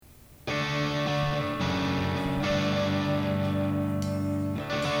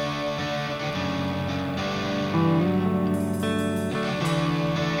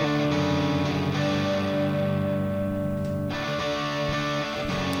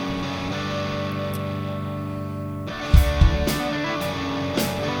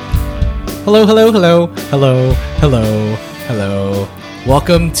Hello, hello, hello, hello, hello, hello.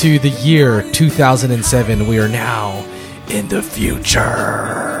 Welcome to the year 2007. We are now in the future.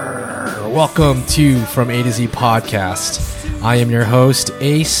 Welcome to From A to Z Podcast. I am your host,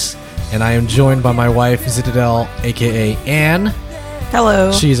 Ace, and I am joined by my wife, Citadel, aka Anne.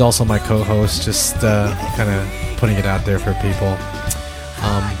 Hello. She's also my co-host, just kind of putting it out there for people.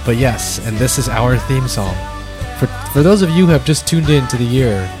 But yes, and this is our theme song. For those of you who have just tuned in to the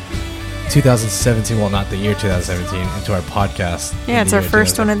year 2017, well, not the year 2017, into our podcast. Yeah, it's our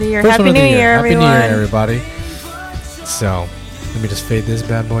first one of the year. Happy New Year, Happy everyone. New Year, everybody. So, let me just fade this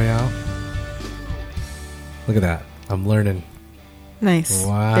bad boy out. Look at that. I'm learning. Nice.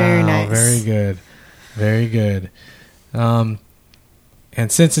 Wow. Very nice. Very good. Very good. And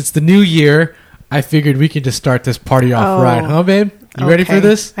since it's the new year, I figured we could just start this party off right. Huh, babe? You ready for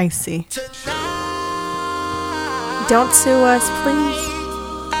this? I see. Don't sue us, please.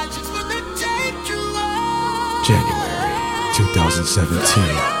 January 2017.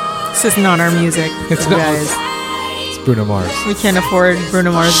 This is not our music, It's you not. guys. It's Bruno Mars. We can't afford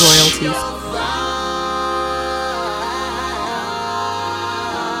Bruno Mars royalties.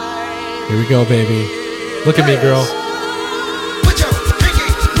 Here we go, baby. Look at me, girl.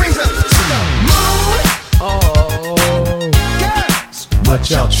 Oh. What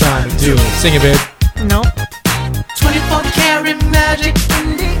y'all trying to do? Sing it, babe. Nope. 24 karat magic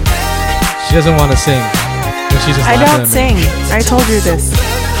in the air. She doesn't want to sing. But she's just I laughing don't at sing. me. I told you this.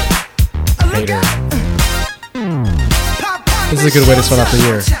 Hater. This is a good way to start off the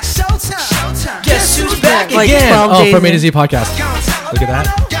year. Guess who's back Like again? 12 Oh, days from A to in. Z Podcast. Look at that.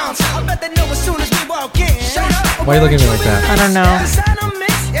 Why are you looking at me like that? I don't know.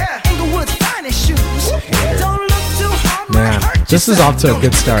 Man, this is off to a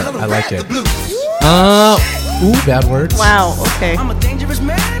good start. I like it. Ooh, bad words. Wow, okay.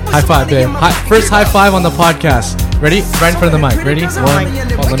 High five, babe. First high five on the podcast. Ready? Right in front of the mic. Ready? One.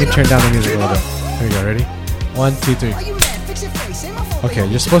 Oh, let me turn down the music a little bit. Here we go. Ready? 1, 2, 3. Okay,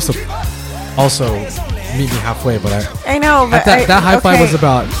 you're supposed to also meet me halfway, but I know, but that high five okay. was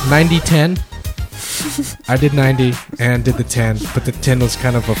about 90-10. I did 90 and did the 10, but the 10 was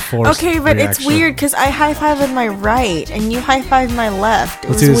kind of a forced Okay, but it's reaction. weird because I high-five with my right and you high-five my left. It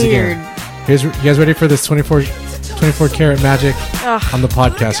Let's was do this weird. again. You guys ready for this 24 karat magic Ugh. on the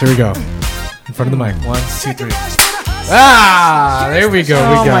podcast? Here we go. In front of the mic. 1, 2, 3. Ah, there we go. We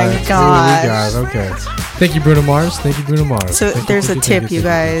Oh got my it. gosh. We got it. Okay. Thank you, Bruno Mars. Thank you, Bruno Mars. So Thank you, there's a thank tip, thank you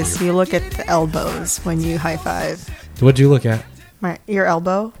thank guys. You look at the elbows when you high-five. What'd you look at? Your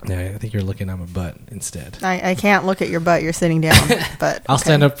elbow? Yeah, I think you're looking at my butt instead. I can't look at your butt. You're sitting down. But I'll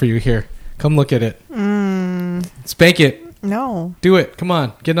stand up for you. Here. Come look at it. Spank it. No. Do it. Come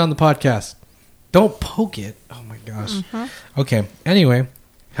on. Get it on the podcast. Don't poke it. Oh my gosh. Okay. Anyway.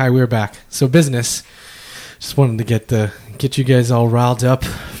 Hi, we're back. So business. Just wanted to get you guys all riled up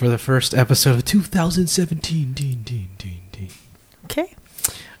for the first episode of 2017. Okay.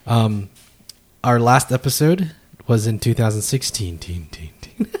 Our last episode was in 2016.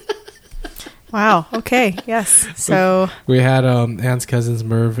 Wow. Okay. Yes. So. We had Anne's cousins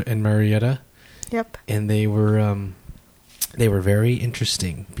Merv and Marietta, Yep. and they were very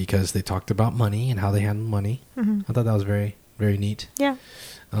interesting because they talked about money and how they handle money. I thought that was very, very neat. Yeah.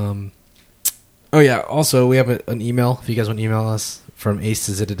 Oh yeah. Also, we have an email. If you guys want to email us, from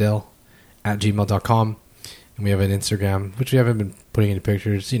acetozitadel@gmail.com, and we have an Instagram, which we haven't been putting any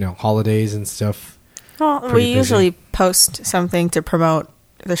pictures. You know, holidays and stuff. Well, Pretty we busy. usually post something to promote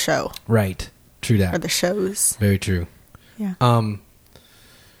the show Right. True or that. the shows. Very true. Yeah.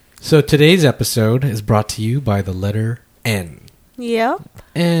 So today's episode is brought to you by the letter N. Yep.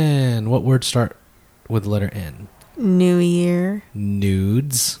 And what words start with the letter N? New Year.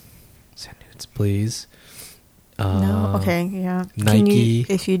 Nudes. Send nudes, please. No. Okay. Yeah. Nike.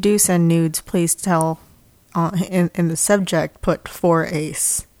 If you do send nudes, please tell in the subject put for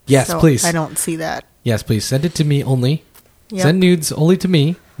Ace. Yes, So please. I don't see that. Yes, please. Send it to me only. Yep. Send nudes only to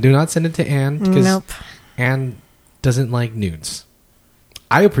me. Do not send it to Anne because Nope. Anne doesn't like nudes.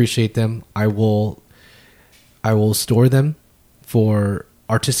 I appreciate them. I will store them for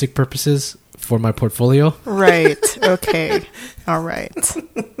artistic purposes for my portfolio. Right. Okay. All right.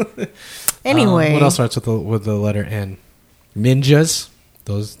 Anyway. What else starts with the letter N? Ninjas.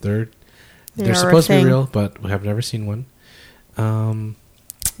 They're They are a supposed to be thing. real, but we have never seen one.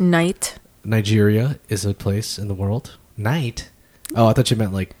 Night. Nigeria is a place in the world. Night. Oh, I thought you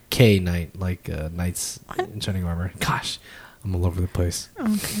meant like K night, like knights in shining armor. Gosh, I'm all over the place.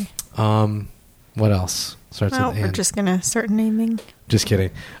 Okay. What else starts Well, with we're N? just gonna start naming. Just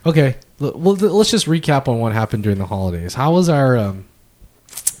kidding. Okay, well, let's just recap on what happened during the holidays. How was our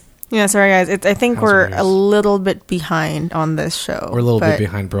Yeah, sorry guys. I think How's we're yours? a little bit behind on this show. We're a little bit but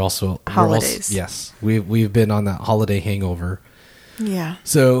behind, but also holidays. Yes, we've been on that holiday hangover. Yeah.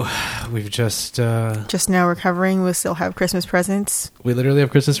 So we've just Now recovering. We still have Christmas presents. we literally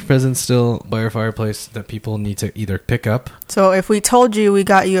have Christmas presents still by our fireplace that people need to either pick up. So if we told you we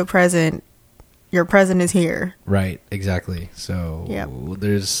got you a present, your present is here. Right, exactly. So Yep.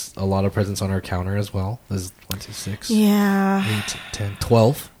 there's a lot of presents on our counter as well. There's 1, 2, 6, Yeah. 8, 10,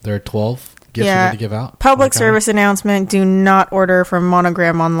 12. There are 12 gifts we Yeah. need to give out. Public on our counter. service announcement: do not order from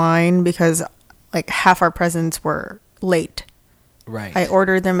Monogram online because like half our presents were late. Right. I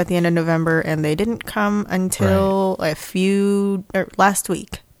ordered them at the end of November and they didn't come until last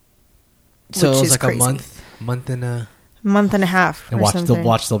week. so which it was is like crazy. a month and a Month and a half. and or watch something.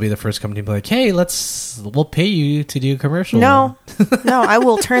 they'll be the first company to be like, hey, we'll pay you to do a commercial. No, no, I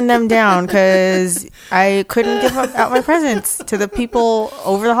will turn them down because I couldn't give out my presents to the people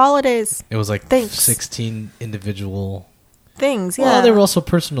over the holidays. It was like Thanks. 16 individual. Things, yeah. Well, they were also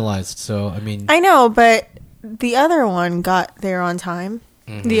personalized. So I mean, I know, but the other one got there on time.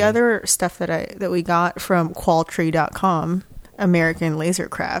 Mm-hmm. The other stuff that we got from Qualtree.com, American Laser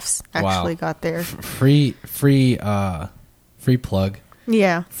Crafts, actually got there. free plug,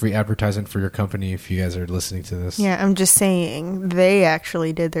 Yeah. free advertisement for your company if you guys are listening to this. Yeah, I'm just saying they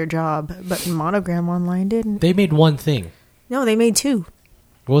actually did their job, but Monogram Online didn't. They made one thing. No, they made two.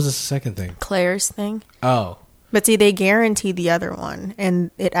 What was the second thing? Claire's thing. Oh, But see, they guaranteed the other one,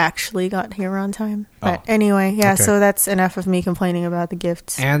 and it actually got here on time. But Oh. anyway, yeah, Okay. so that's enough of me complaining about the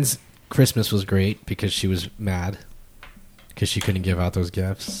gifts. Anne's Christmas was great because she was mad because she couldn't give out those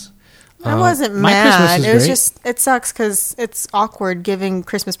gifts. I wasn't my Christmas mad. was It was great. just, it sucks because it's awkward giving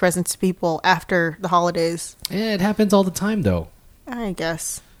Christmas presents to people after the holidays, Yeah, it happens all the time, though. I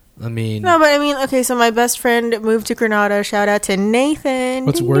guess. I mean, No, but I mean, okay, so my best friend moved to Granada. Shout out to Nathan.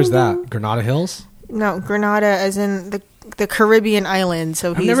 Ding, where's ding, that? ding. Granada Hills? No, Granada as in the Caribbean island.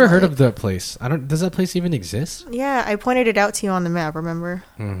 So I've he's never heard like- of that place. Does that place even exist? Yeah, I pointed it out to you on the map, remember?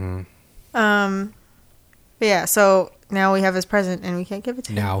 Mm-hmm. But yeah, so now we have his present and we can't give it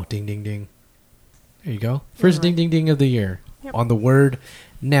to him. Now, ding, ding, ding. There you go. First Right. ding, ding, ding of the year. Yep. On the word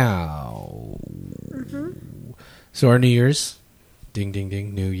now. Mm-hmm. So our New Year's. Ding, ding,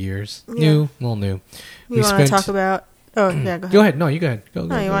 ding. New Year's. Yeah. New. Well, new. You want to talk about... Oh, yeah, go ahead. Go ahead. No, you go ahead. Go,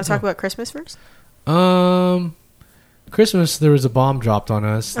 No, you want to talk about Christmas first? Christmas, there was a bomb dropped on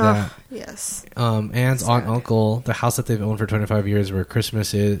us that Oh, yes. Anne's aunt Sad. uncle, the house that they've owned for 25 years where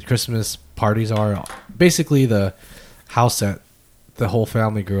Christmas parties are, basically the house that the whole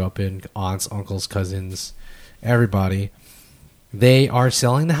family grew up in, aunts, uncles, cousins, everybody. They are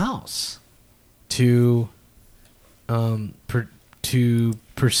selling the house to to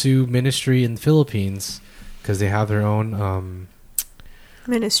pursue ministry in the Philippines because they have their own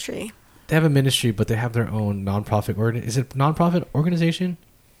Ministry. they have a ministry, but they have their own nonprofit is it nonprofit organization?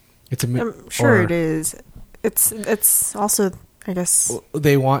 It's a I'm sure it is. It's also, I guess...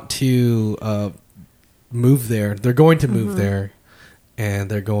 They want to move there. They're going to move there, and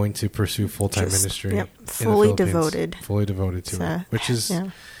they're going to pursue full-time Just- ministry. yep, in the fully Philippines. devoted. Fully devoted to So, it, which is yeah.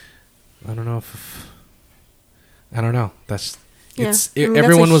 I don't know if I don't know. That's Yeah. it's I mean, that's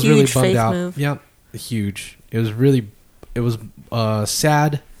everyone a was really huge bummed faith out. move. Yep, huge. It was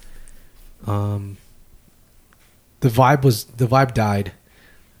sad. The vibe died.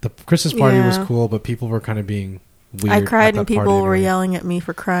 The Christmas party was Yeah. cool, but people were kind of being weird. I cried at and that party people were anyway. yelling at me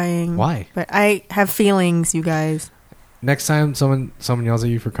for crying. Why? But I have feelings, you guys. Next time someone yells at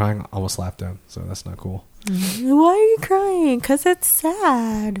you for crying, I will slap them. So that's not cool. Why are you crying? Because it's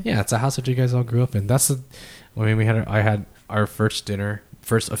sad. Yeah, it's a house that you guys all grew up in. I had our first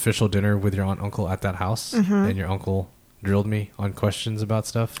official dinner with your aunt and uncle at that house, and your uncle drilled me on questions about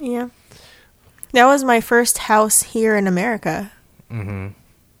stuff. Yeah. That was my first house here in America. Mm-hmm.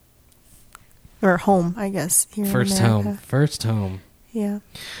 Or home, I guess. Here First in America. home. Yeah.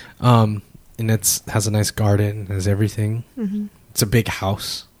 And has a nice garden, has everything. Mm-hmm. It's a big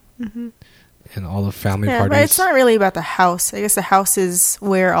house, and all the family Yeah, parties. but it's not really about the house. I guess the house is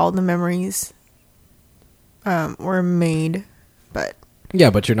where all the memories were made. But Yeah,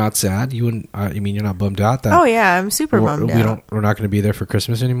 but you're not sad. You wouldn't. You're not bummed out that. oh yeah, I'm super bummed out. We're not going to be there for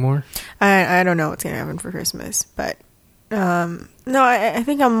Christmas anymore. I don't know what's gonna happen for Christmas, but no, I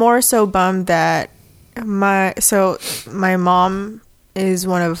think I'm more so bummed that my mom is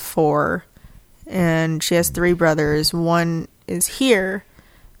one of 4, and she has 3 brothers. One is here,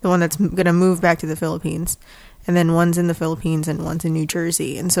 the one that's gonna move back to the Philippines, and then one's in the Philippines and one's in New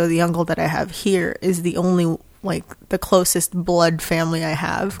Jersey. And so the uncle that I have here is the only, like, the closest blood family I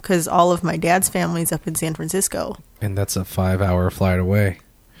have, because all of my dad's family's up in San Francisco. And that's a 5-hour flight away.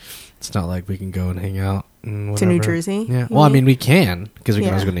 It's not like we can go and hang out and To New whatever. Jersey, Yeah. you Well, I mean? mean, we can because we can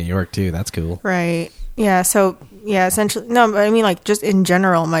Yeah. always go to New York too. That's cool. Right. Yeah. So yeah, essentially, no, but I mean, like, just in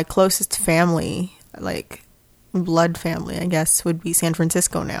general, my closest family, like blood family, I guess, would be San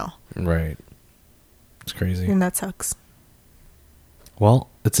Francisco now, Right. It's crazy. and that sucks. Well,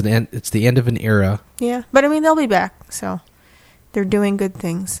 it's an end. It's the end of an era. Yeah, but I mean, they'll be back, so they're doing good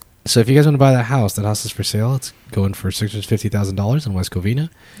things. So if you guys want to buy that house is for sale. It's going for $650,000 in West Covina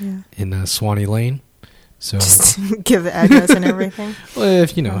Yeah. in Swanee Lane. So, Just give the address and everything. well,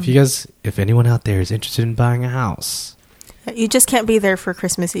 if anyone out there is interested in buying a house, You just can't be there for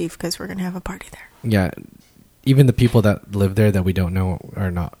Christmas Eve because we're gonna have a party there. yeah, even the people that live there that we don't know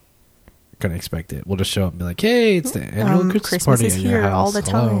are not gonna expect it. We'll just show up and be like, "Hey, it's the annual Christmas party is at your here house." all the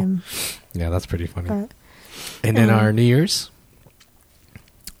Hello. time. Yeah, that's pretty funny. But, And then our New Year's.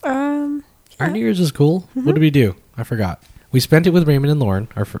 Our New Year's was cool. What did we do? I forgot. We spent it with Raymond and Lauren,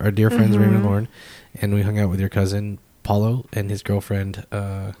 our dear friends Raymond and Lauren, and we hung out with your cousin Paulo and his girlfriend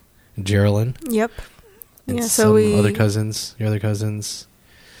Geraldine, Yep. and Yeah. some So we other cousins, your other cousins.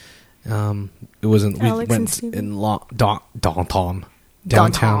 It wasn't. We Alex and went Steven. in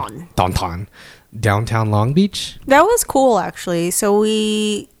downtown Long Beach. That was cool, actually. So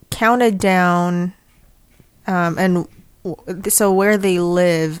we counted down, so where they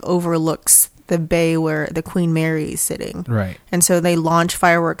live overlooks the bay where the Queen Mary is sitting. Right. And so they launch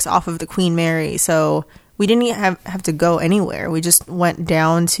fireworks off of the Queen Mary. So we didn't even have to go anywhere. We just went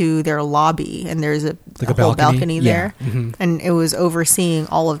down to their lobby, and there's a Like a whole balcony? balcony there. Yeah. Mhm. And it was overseeing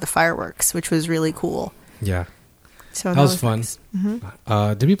all of the fireworks, which was really cool. Yeah. So That was fun.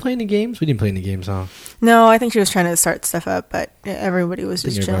 nice. Did we play any games? We didn't play any games, huh? No, I think she was trying to start stuff up, but everybody was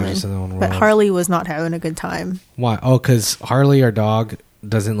just Everybody chilling. was just in their own But world. Harley was not having a good time. Why? Oh, because Harley, our dog,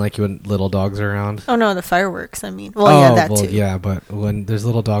 doesn't like you when little dogs are around. Oh no, the fireworks. I mean, well, yeah, that too. Yeah, but when there's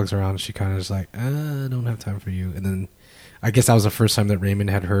little dogs around, she kind of is like, I don't have time for you. And then I guess that was the first time that Raymond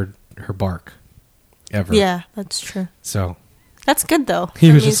had heard her bark ever. Yeah, that's true. So That's good though. he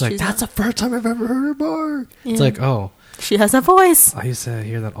That was means just like, she's that's not- the first time I've ever heard her bark. Yeah. It's like, oh, she has a voice. I used to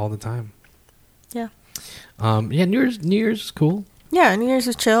hear that all the time. Yeah. Yeah, New Year's is cool. Yeah, New Year's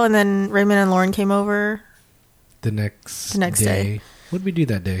was chill, and then Raymond and Lauren came over. The next day. What did we do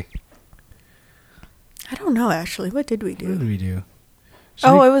that day? I don't know actually. What did we What did do? we do?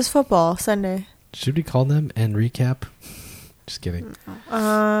 Oh, it was football Sunday. Should we call them and recap? Just kidding.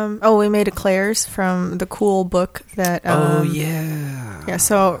 We made eclairs from the cool book that. Yeah. Yeah,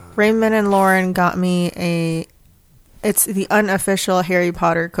 so Raymond and Lauren got me it's the unofficial Harry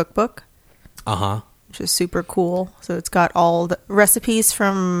Potter cookbook, Uh-huh. which is super cool. So it's got all the recipes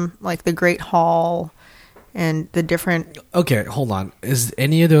from like the Great Hall and the different. Okay, hold on. Is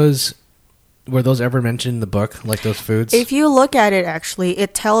any of those, were those ever mentioned in the book, like those foods? If you look at it, actually,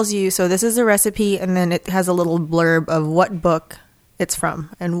 it tells you. So this is a recipe, and then it has a little blurb of what book it's from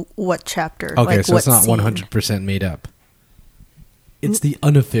and what chapter. Okay, like so it's what not scene. 100% made up. It's the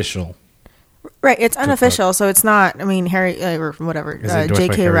unofficial. Right, it's unofficial, so it's not. I mean, Harry or whatever. Is it endorsed by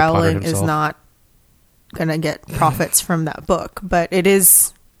J.K. Harry Potter Rowling is himself? not gonna get profits from that book, but it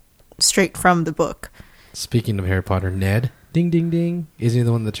is straight from the book. Speaking of Harry Potter, Ned, ding, ding, ding. Isn't he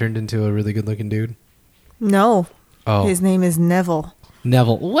the one that turned into a really good-looking dude? No, Oh, his name is Neville.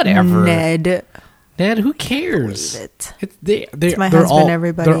 Neville. Whatever. Ned. Ned, who cares? Believe it. It's my they're husband, all,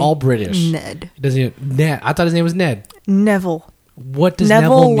 everybody. They're all British. Ned. It doesn't even, Ned. I thought his name was Ned. Neville. What does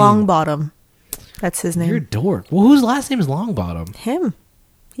Neville mean? Longbottom. That's his name. You're a dork. Well, whose last name is Longbottom? Him.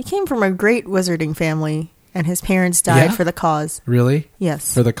 He came from a great wizarding family, and his parents died Yeah? for the cause. Really?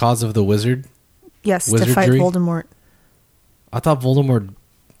 Yes. For the cause of the wizard? Yes, to fight wizardry? Voldemort. I thought Voldemort...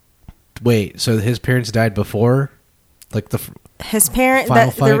 Wait, so his parents died before? Like His parent.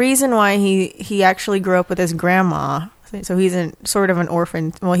 Final The fight? reason why he actually grew up with his grandma, so he's sort of an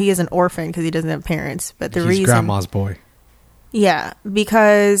orphan. Well, he is an orphan because he doesn't have parents. But the he's reason, grandma's boy. yeah,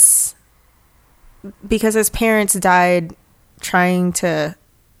 because his parents died trying to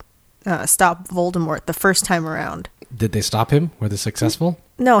stop Voldemort the first time around. Did they stop him? Were they successful?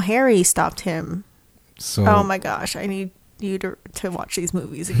 No, Harry stopped him. So Oh my gosh, I need you to watch these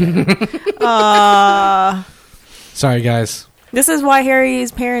movies again. Sorry, guys. This is why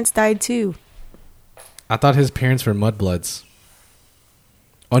Harry's parents died too. I thought his parents were mudbloods.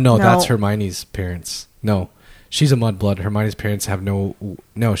 Oh, no, No. that's Hermione's parents. No, she's a mudblood. Hermione's parents have no...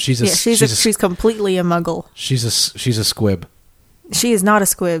 No, she's a... Yeah, she's completely a muggle. She's a squib. She is not a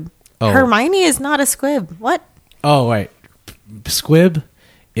squib. Oh. Hermione is not a squib. What? Oh, right. Squib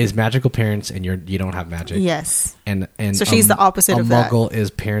is magical parents and you don't have magic. Yes. And So she's the opposite of a that. muggle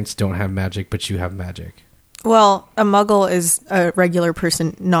is parents don't have magic, but you have magic. Well, a muggle is a regular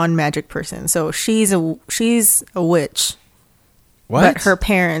person, non-magic person. So she's a witch, What? but her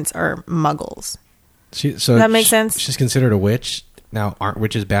parents are muggles. So Does that make sense? She's considered a witch. Now, aren't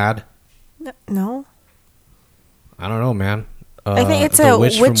witches bad? No, I don't know, man. I think it's the a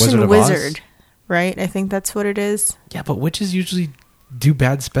witch witch from Wizard and of Oz? wizard, right? I think that's what it is. Yeah, but witches usually do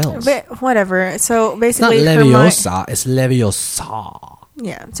bad spells. But whatever. So It's not basically, Leviosa. It's Leviosa.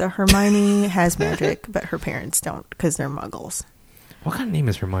 yeah. So Hermione has magic, but her parents don't because they're muggles. What kind of name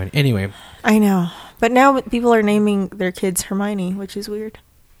is Hermione? Anyway, I know, but now people are naming their kids Hermione, which is weird.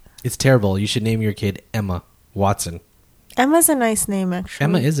 it's terrible. You should name your kid Emma Watson. Emma's a nice name, actually.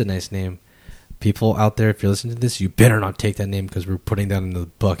 Emma is a nice name. People out there, if you're listening to this, you better not take that name because we're putting that in the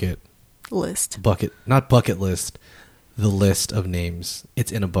bucket. Not bucket list. The list of names.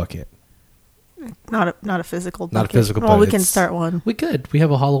 It's in a bucket. Not a physical bucket. Not a physical Well, bucket. we can It's- start one. We could. We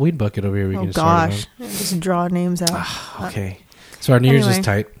have a Halloween bucket over here. We Oh can start gosh, just draw names out. one. Okay. So our New Year's is Anyway.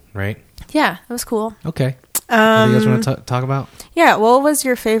 tight, right? Yeah, it was cool. Okay. Anything else you want to talk about? Yeah, what was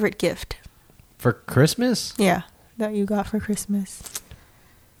your favorite gift? For Christmas? Yeah, that you got for Christmas.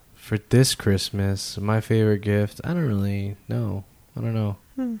 For this Christmas, my favorite gift, I don't really know. I don't know.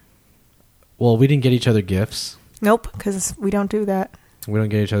 Well, we didn't get each other gifts. Nope, because we don't do that. We don't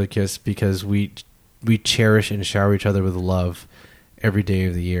get each other gifts because we cherish and shower each other with love every day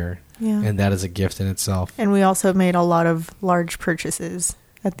of the year. Yeah. And that is a gift in itself. And we also made a lot of large purchases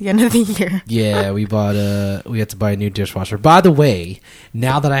at the end of the year. Yeah, we had to buy a new dishwasher. By the way,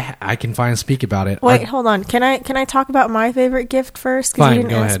 now that I can finally speak about it. Wait, hold on. Can I talk about my favorite gift first? Because Fine, you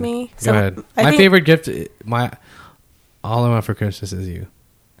didn't go ask ahead. me. Go ahead. My favorite gift, all I want for Christmas is you.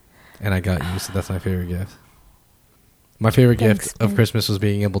 And I got you, so that's my favorite gift. My favorite Thanks, gift of babe. Christmas was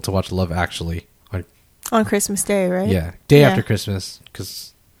being able to watch Love Actually. On Christmas Day, right? Yeah, day Yeah. after Christmas,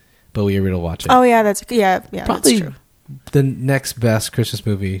 but we were able to watch it. Oh yeah, that's Probably that's true. the next best Christmas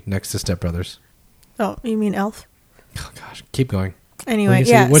movie next to Step Brothers. Oh, you mean Elf? Oh gosh, keep going. Anyway, What do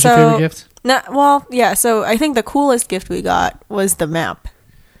you yeah. say? What's so, your favorite gift? Well, yeah. So I think the coolest gift we got was the map.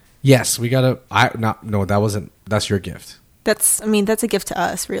 Yes, we got that's your gift. That's a gift to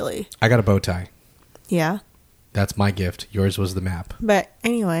us, really. I got a bow tie. Yeah. That's my gift. Yours was the map. But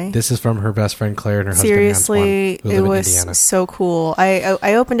anyway, This is from her best friend Claire and her seriously, husband Antoine, who it live in was Indiana. so cool.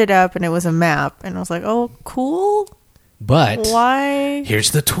 I opened it up and it was a map, and I was like, oh, cool. But Why?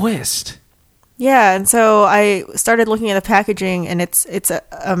 here's the twist. Yeah, and so I started looking at the packaging, and it's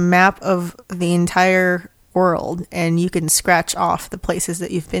a map of the entire world, and you can scratch off the places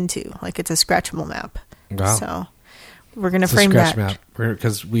that you've been to. Like, it's a scratchable map. Wow. So we're gonna It's a frame scratch that. map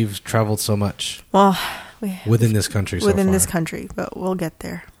because we've traveled so much Well, within this country. within so this far. country, but we'll get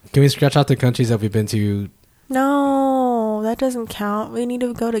there. Can we scratch out the countries that we've been to? No, that doesn't count. We need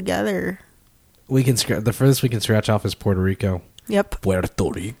to go together. We can the furthest we can scratch off is Puerto Rico. Yep. Puerto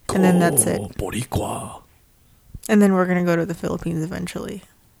Rico. And then that's it. Boricua. And then we're gonna go to the Philippines eventually,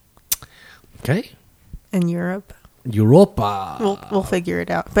 Okay. and Europe. Europa. We'll figure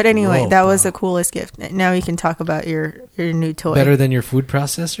it out. But anyway, that was the Europa. coolest gift. Now you can talk about your new toy. Better than your food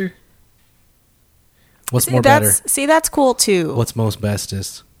processor? What's more better? That's cool too. What's most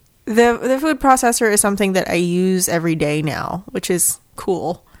bestest? The food processor is something that I use every day now, which is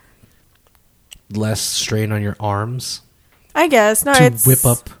cool. Less strain on your arms I guess no, to it's whip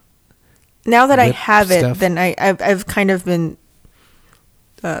up. now that I whip have it. stuff. Then I've kind of been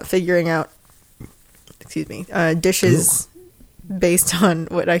figuring out. Excuse me, dishes based on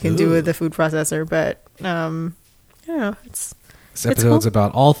what I can do with the food processor. But I don't know. This it's episode's cool.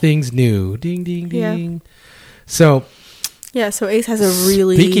 about all things new. Ding, ding, Yeah. ding. So, Yeah. So Ace has a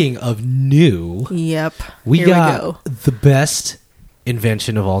really speaking of new, Yep. we Here got we go. the best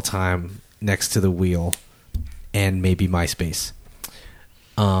invention of all time next to the wheel and maybe MySpace.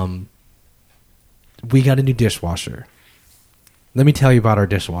 We got a new dishwasher. Let me tell you about our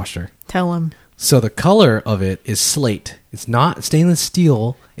dishwasher. Tell him. So the color of it is slate. It's not stainless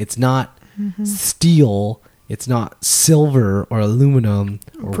steel. It's not steel. It's not silver or aluminum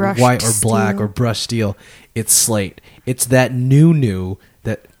or Brushed white or black steel. or brushed steel. It's slate. It's that new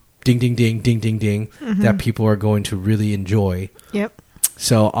that ding, ding, ding, ding, ding, ding that people are going to really enjoy. Yep.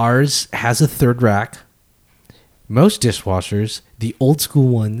 So ours has a third rack. Most dishwashers, the old school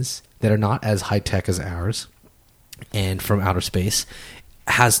ones that are not as high tech as ours and from outer space,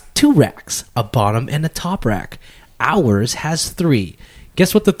 has 2 racks, a bottom and a top rack. Ours has 3.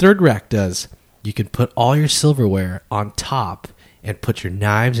 Guess what the third rack does? You can put all your silverware on top and put your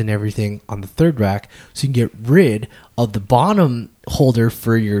knives and everything on the third rack so you can get rid of the bottom holder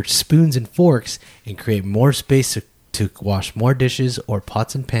for your spoons and forks and create more space to wash more dishes or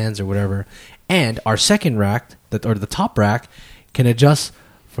pots and pans or whatever. And our second rack, or the top rack, can adjust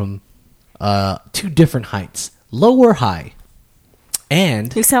from 2 different heights, low or high.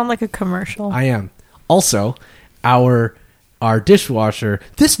 And You sound like a commercial. I am. Also, our dishwasher,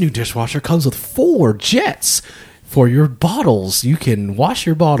 this new dishwasher comes with 4 jets for your bottles. You can wash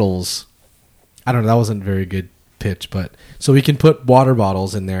your bottles. I don't know, that wasn't a very good pitch, but so we can put water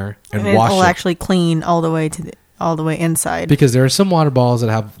bottles in there and and wash it'll it. actually clean all the way inside. Because there are some water bottles that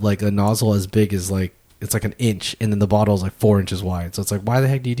have like a nozzle as big as like it's like an inch, and then the bottle is like 4 inches wide. So it's like, why the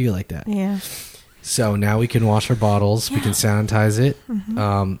heck do you do it like that? Yeah. So now we can wash our bottles. We can sanitize it.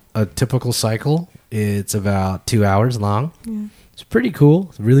 A typical cycle, it's about 2 hours long. Yeah. It's pretty cool.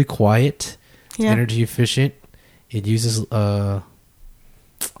 It's really quiet. It's Yeah. energy efficient. It uses, I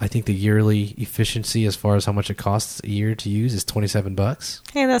think the yearly efficiency as far as how much it costs a year to use is $27.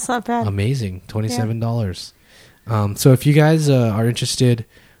 Hey, that's not bad. Amazing. $27. So if you guys are interested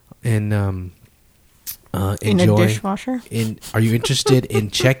in in a enjoying dishwasher? are you interested in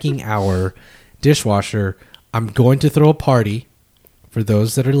checking our dishwasher? I'm going to throw a party for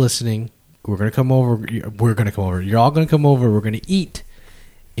those that are listening. We're going to come over. You're all going to come over. We're going to eat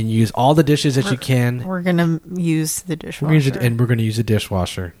and use all the dishes that you can. We're going to use the We're dishwasher. going to use a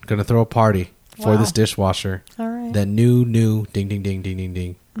dishwasher. Going to throw a party for Wow. this dishwasher. All right. That new ding ding ding ding ding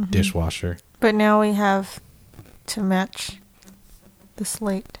ding dishwasher. But now we have to match the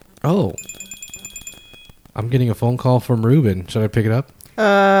slate. Oh, I'm getting a phone call from Ruben. Should I pick it up?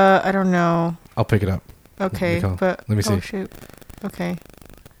 I don't know. I'll pick it up. Okay, call. but Let me see. Oh shoot. Okay.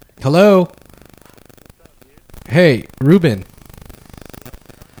 Hello. Hey, Ruben.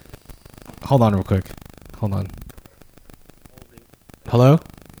 Hold on real quick. Hold on. Hello?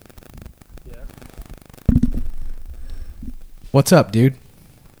 What's up, dude? Just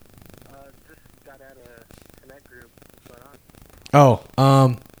got out of Connect group. What's going on?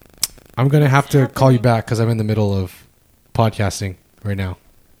 Oh, I'm going to have to call you back because I'm in the middle of podcasting right now.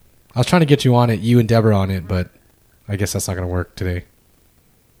 I was trying to get you on it, you and Deborah on it, but I guess that's not going to work today.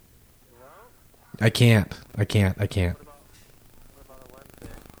 I can't. What about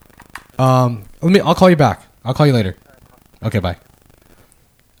a Wednesday? I'll call you back. I'll call you later. Okay, bye.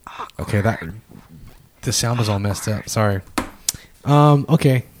 Okay, the sound was all messed up. Sorry.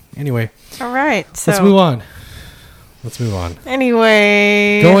 Okay. Anyway, All right. So let's move on.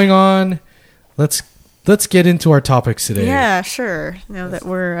 Anyway. Going on. Let's get into our topics today. Yeah, sure. Now that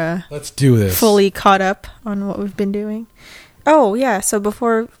we're Let's do this. fully caught up on what we've been doing. Oh, yeah. So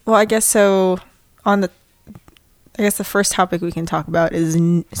I guess the first topic we can talk about is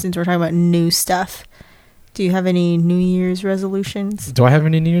since we're talking about new stuff. Do you have any New Year's resolutions? Do I have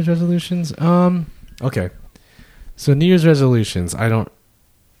any New Year's resolutions? Okay. So New Year's resolutions, I've only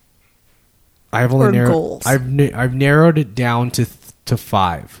Or narrowed. goals. I've narrowed it down to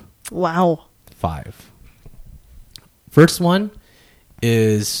 5. Wow. 5. First one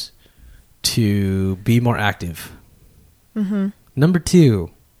is to be more active. Mm-hmm. Number 2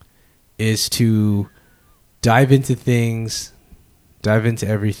 is to dive into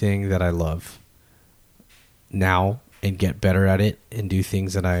everything that I love now and get better at it and do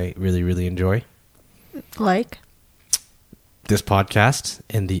things that I really, really enjoy. Like? This podcast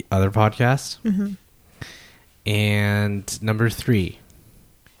and the other podcast. Mm-hmm. And number 3,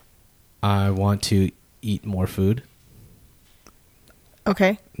 I want to eat more food.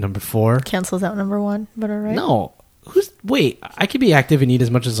 Okay. Number 4. Cancels out number 1, but all right. No. Wait, I could be active and eat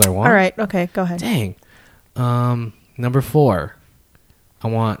as much as I want. All right. Okay. Go ahead. Dang. Number 4, I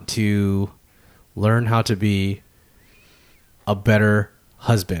want to learn how to be a better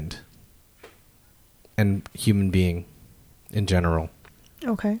husband and human being in general.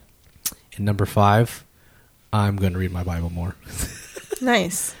 Okay. And number 5, I'm going to read my Bible more.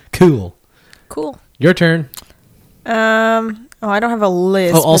 Nice. Cool. Cool. Your turn. I don't have a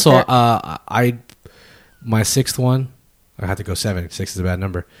list. Oh, also, but my 6th one, I had to go 7. 6 is a bad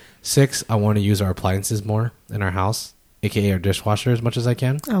number. 6, I want to use our appliances more in our house, aka our dishwasher, as much as I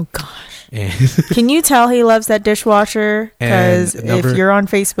can. oh gosh. And Can you tell he loves that dishwasher? Because And number- if you're on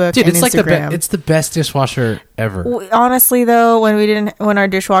Facebook dude, and it's like Instagram, it's the best dishwasher ever. honestly though, when our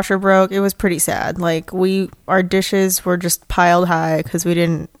dishwasher broke, it was pretty sad. Like our dishes were just piled high because we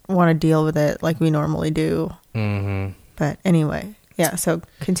didn't want to deal with it like we normally do. Mm-hmm. But anyway, yeah. So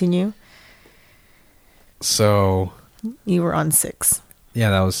continue. So You were on 6.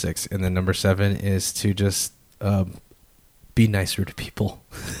 yeah, that was 6, and then number 7 is to just be nicer to people.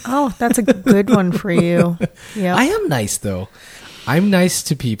 Oh, that's a good one for you. Yeah, I am nice though. I'm nice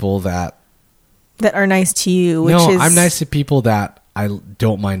to people that that are nice to you. Which is I'm nice to people that I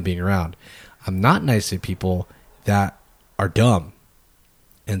don't mind being around. I'm not nice to people that are dumb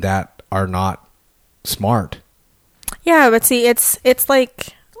and that are not smart. Yeah, but see, it's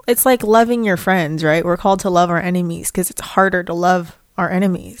like loving your friends, right? We're called to love our enemies because it's harder to love our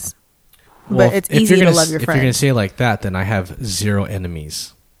enemies. Well, but it's if easy you're to gonna love your If you're going to friends. say it like that, then I have 0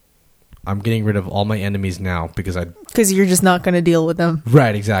 enemies. I'm getting rid of all my enemies now because Because you're just not going to deal with them.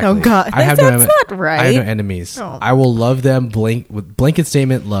 Right, exactly. Oh, God. That's not right. I have no enemies. Oh. I will love them with blanket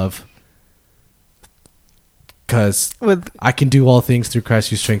statement love. Because I can do all things through Christ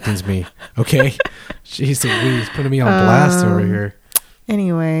who strengthens me. Okay? Jeez Louise, putting me on blast over here.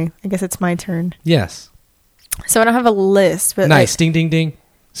 Anyway, I guess it's my turn. Yes. So I don't have a list, but Nice. Ding, ding, ding.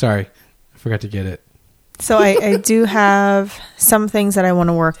 Sorry. I forgot to get it. So I do have some things that I want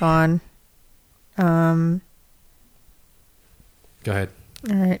to work on. Go ahead.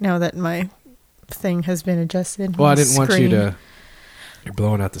 All right, now that my thing has been adjusted. Well, I on the didn't want you screen. to... You're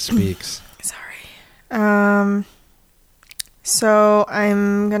blowing out the speaks. Sorry. So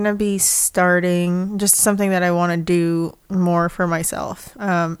I'm going to be starting just something that I want to do more for myself.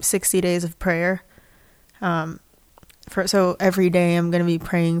 60 days of prayer. So every day I'm going to be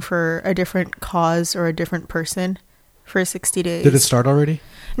praying for a different cause or a different person for 60 days. Did it start already?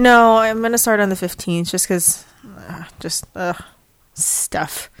 No, I'm going to start on the 15th just because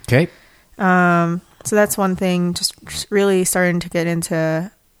stuff. Okay. So that's one thing, just really starting to get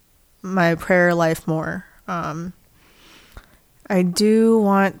into my prayer life more. I do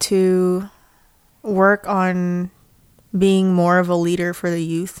want to work on being more of a leader for the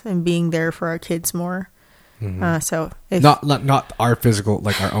youth and being there for our kids more. Mm-hmm. So if Not our physical,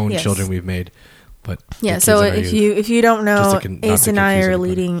 like our own Yes. children we've made, but the yeah. kids So in our if youth. you don't know, Just to not Ace to and I confuse are anybody.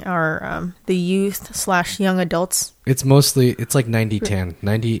 leading our the youth / young adults. It's like 90-10.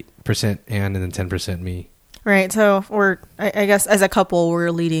 90% Ann and then 10% me. Right, so I guess as a couple, we're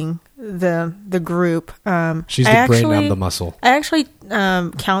leading the group. She's I the brain, actually- I'm the muscle. I actually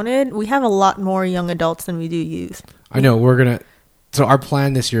counted. We have a lot more young adults than we do youth. I know, so our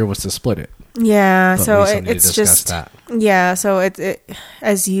plan this year was to split it. Yeah, But so we still need to it's discuss just that. yeah. So it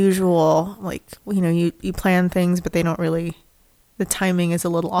as usual, like you plan things, but they don't really. The timing is a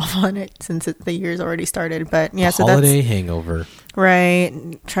little off on it since the year's already started. But yeah, so Holiday that's hangover. right.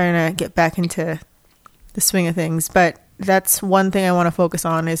 Trying to get back into the swing of things, but that's one thing I want to focus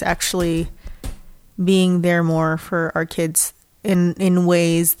on is actually being there more for our kids in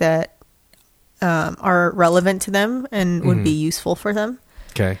ways that are relevant to them and would be useful for them.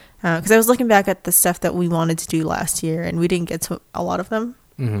 Okay. Because I was looking back at the stuff that we wanted to do last year, and we didn't get to a lot of them.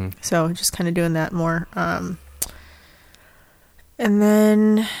 Mm-hmm. So just kind of doing that more. And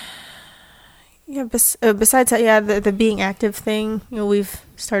then, yeah, besides that, yeah, the being active thing, we've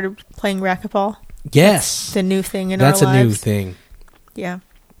started playing racquetball. Yes. The new thing in That's our a lives. new thing. Yeah.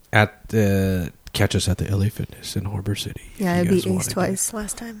 Catch us at the LA Fitness in Harbor City. Yeah, I if you beat guys wanna Ace do twice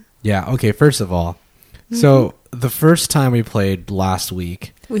last time. Yeah, okay, first of all, so the first time we played last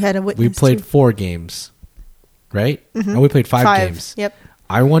week, We had a witness. we played too. 4 games, right? And we played 5 games. Yep.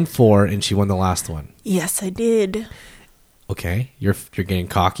 I won 4 and she won the last one. Yes, I did. Okay, you're getting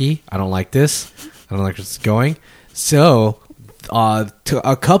cocky. I don't like this. I don't like where it's going. So, a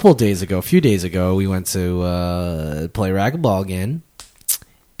few days ago, we went to play racquetball again,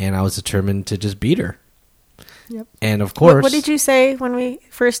 and I was determined to just beat her. Yep. And of course, What did you say when we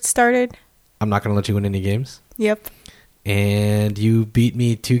first started? I'm not going to let you win any games. Yep. And you beat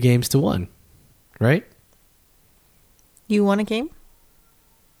me 2-1, right? You won a game?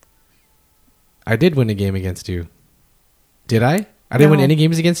 I did win a game against you. Did I? I didn't win No. any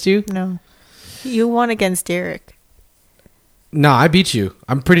games against you? No. You won against Derek. No, I beat you.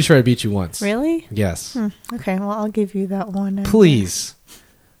 I'm pretty sure I beat you once. Really? Yes. Okay, well, I'll give you that one. Please.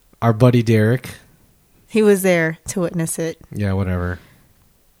 Our buddy Derek. He was there to witness it. Yeah, whatever.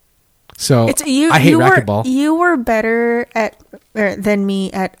 So, It's you. I hate you racquetball. You were better than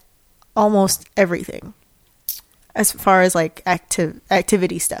me at almost everything, as far as like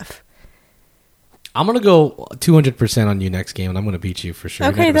activity stuff. I'm going to go 200% on you next game, and I'm going to beat you for sure.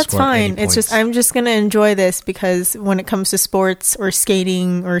 You're not Okay, gonna that's score any fine. It's just points. I'm just gonna enjoy this because when it comes to sports or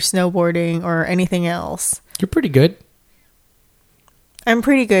skating or snowboarding or anything else, You're pretty good. I'm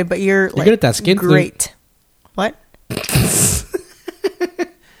pretty good. But you're like good at that skin flute. Great. What?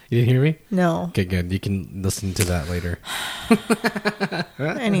 You didn't hear me? No. Okay, good. You can listen to that later.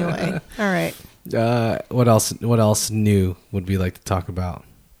 Anyway, all right. What else new would we like to talk about?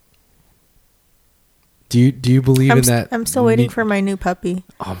 Do you believe in that? I'm still waiting for my new puppy.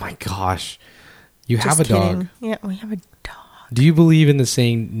 Oh my gosh. You Just have a dog. kidding. Yeah, we have a dog. Do you believe in the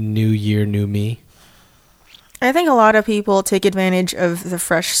saying new year, new me? I think a lot of people take advantage of the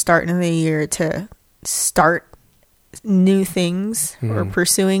fresh start in the year to start new things or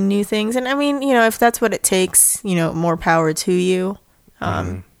pursuing new things. And I mean, if that's what it takes, more power to you.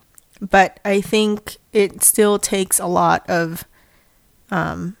 But I think it still takes a lot of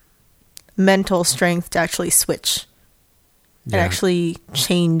mental strength to actually switch and actually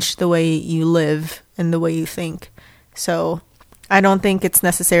change the way you live and the way you think. So I don't think it's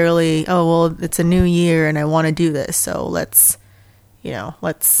necessarily, oh, well, it's a new year and I want to do this, so let's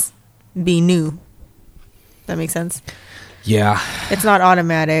be new. That makes sense? Yeah. It's not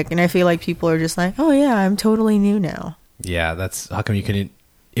automatic, and I feel like people are just like, oh yeah, I'm totally new now. Yeah, that's how come you couldn't.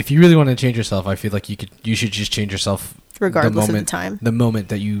 If you really want to change yourself, I feel like you should just change yourself Regardless of the time. The moment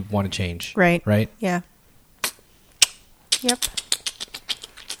that you want to change. Right. Right? Yeah. Yep.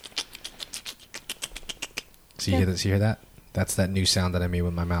 So you hear that? That's that new sound that I made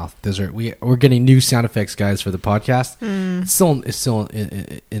with my mouth. We're getting new sound effects, guys, for the podcast. It's still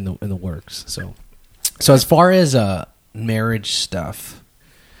in the works. So as far as marriage stuff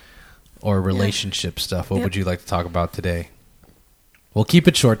or relationship stuff, what would you like to talk about today? We'll keep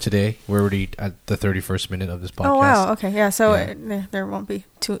it short today. We're already at the 31st minute of this podcast. Oh wow! Okay, yeah. So there won't be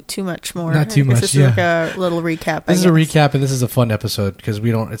too much more. Not too much. This is like a little recap. This is a recap, and this is a fun episode because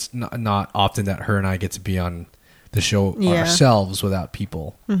we don't. It's not often that her and I get to be on the show ourselves without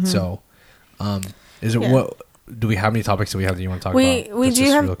people. So, is it what do we? How many topics do we have that you want to talk about? We do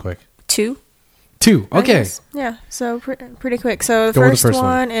have real quick. Two. Okay. Yeah. So pretty quick. So the Go with first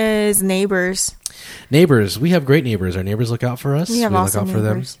one is neighbors. Neighbors. We have great neighbors. Our neighbors look out for us. We have awesome look out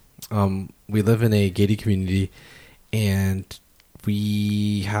neighbors. for them. We live in a gated community, and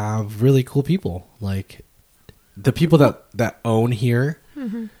we have really cool people. Like the people that own here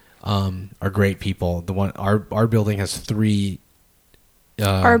are great people. Our building has 3.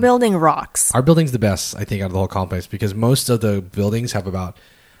 Our building rocks. Our building's the best, I think, out of the whole complex because most of the buildings have about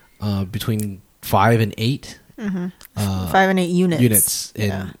between 5 and 8. 5 and 8 units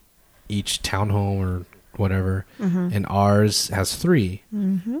in each townhome or whatever, and ours has 3.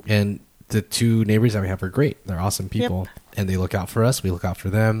 And the 2 neighbors that we have are great. They're awesome people, and they look out for us. We look out for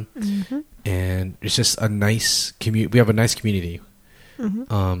them, and it's just a nice community. We have a nice community.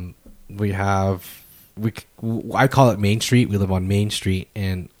 I call it Main Street. We live on Main Street,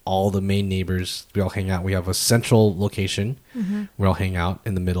 and all the main neighbors, we all hang out. We have a central location where all hang out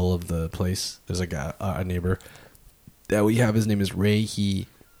in the middle of the place. There's like a neighbor that we have. His name is Ray. He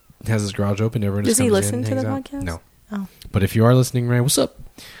has his garage open. Everyone Does just he comes listen in, to the hangs out. podcast? No. Oh. But if you are listening, Ray, what's up?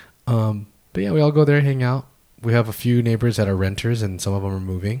 But yeah, we all go there and hang out. We have a few neighbors that are renters, and some of them are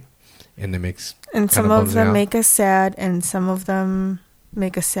moving, and it makes some of them make us sad, and some of them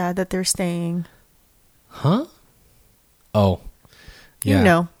make us sad that they're staying. Huh? Oh.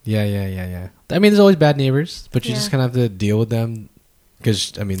 Yeah. Yeah. I mean, there's always bad neighbors, but you just kind of have to deal with them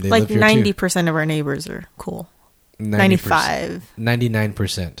because, I mean, they live here too. 90% of our neighbors are cool. 95.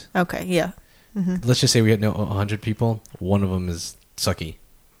 99%. Okay, yeah. Let's just say we had 100 people. One of them is sucky.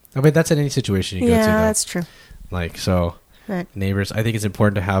 I mean, that's in any situation you go to. Yeah, though. that's true. Like, so Right. Neighbors. I think it's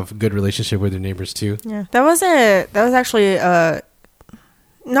important to have good relationship with your neighbors too. Yeah, that was actually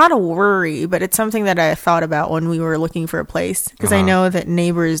not a worry, but it's something that I thought about when we were looking for a place because I know that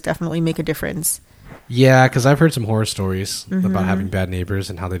neighbors definitely make a difference. Yeah, because I've heard some horror stories about having bad neighbors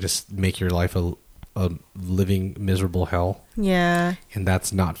and how they just make your life a living miserable hell. Yeah, and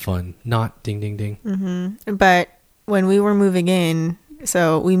that's not fun. Not ding ding ding. Mm-hmm. But when we were moving in,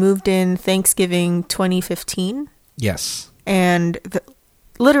 so we moved in Thanksgiving 2015. Yes. And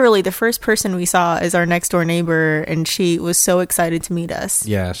literally the first person we saw is our next door neighbor, and she was so excited to meet us.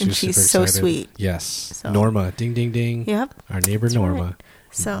 Yeah, she's so sweet. Yes. So. Norma, ding ding ding. Yep. Our neighbor That's Norma. Right.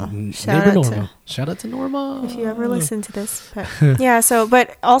 So shout out to Norma. If you ever listen to this. But, yeah, so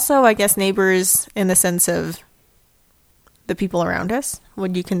but also I guess neighbors in the sense of the people around us.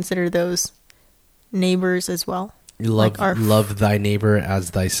 Would you consider those neighbors as well? Love thy neighbor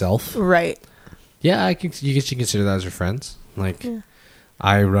as thyself. Right. Yeah, you can consider that as your friends. Like, yeah.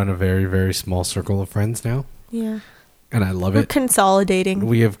 I run a very, very small circle of friends now. Yeah. And I love We're it. consolidating.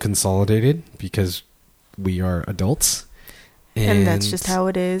 We have consolidated because we are adults. And that's just how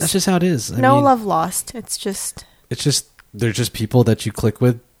it is. That's just how it is. I mean, love lost. It's just there's just people that you click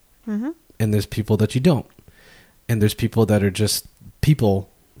with, and there's people that you don't. And there's people that are just people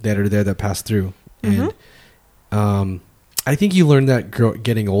that are there that pass through. And I think you learn that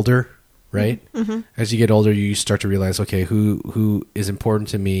getting older, right? Mm-hmm. As you get older, you start to realize, okay, who is important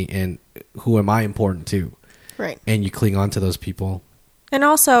to me and who am I important to? Right. And you cling on to those people. And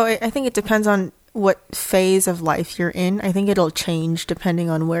also, I think it depends on what phase of life you're in. I think it'll change depending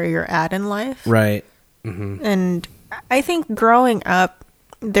on where you're at in life. Right. Mm-hmm. And I think growing up,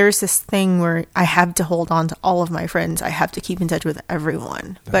 there's this thing where I have to hold on to all of my friends. I have to keep in touch with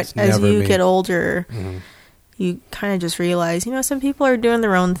everyone. That's but as never you me. get older, Mm-hmm. you kind of just realize, some people are doing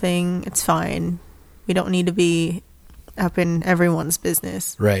their own thing. It's fine. We don't need to be up in everyone's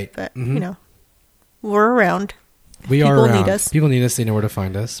business. Right. But, Mhm. we're around. We are People around. need us. People need us. They know where to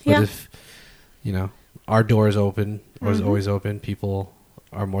find us. But Yeah. if, our door is open, or is Mm-hmm. always open, people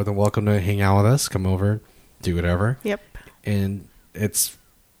are more than welcome to hang out with us, come over, do whatever. Yep. And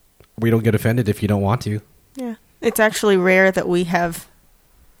we don't get offended if you don't want to. Yeah. It's actually rare that we have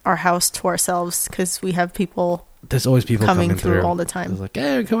our house to ourselves because we have people. There's always people Coming coming through through all the time. It's like,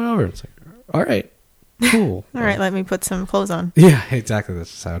 hey, I'm coming over. It's like, all right, cool. All right, let me put some clothes on. Yeah, exactly.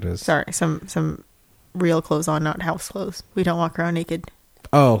 That's just how it is. Sorry, some real clothes on, not house clothes. We don't walk around naked.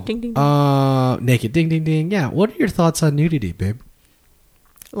 Oh, Ding, ding, ding. naked, ding, ding, ding. Yeah. What are your thoughts on nudity, babe?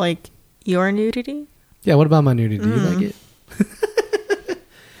 Like your nudity? Yeah. What about my nudity? Do you like it?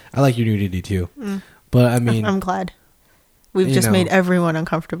 I like your nudity too. But I mean, I'm glad. We've you just know. made everyone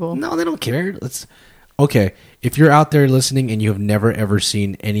uncomfortable. no, they don't care. Okay. If you're out there listening and you have never ever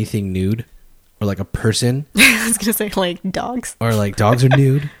seen anything nude, or like a person, I was gonna say like dogs. or like dogs are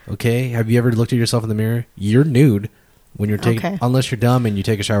nude. Okay. Have you ever looked at yourself in the mirror? You're nude when you're taking, Okay. unless you're dumb and you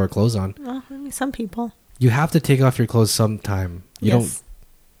take a shower with clothes on. Well, I mean, some people. You have to take off your clothes sometime. You don't Yes.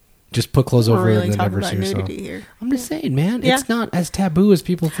 just put clothes We're over really and then talking never see about yourself. nudity here. I'm just saying, man. Yeah. It's not as taboo as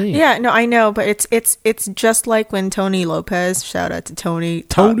people think. Yeah, no, I know, but it's just like when Tony Lopez, shout out to Tony,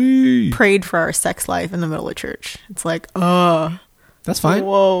 prayed for our sex life in the middle of church. It's like, That's fine.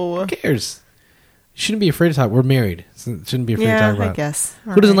 whoa. Who cares? You shouldn't be afraid to talk. We're married. So shouldn't be afraid to Yeah, talk about I it. guess.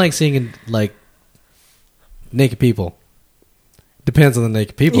 Who doesn't like seeing like naked people? Depends on the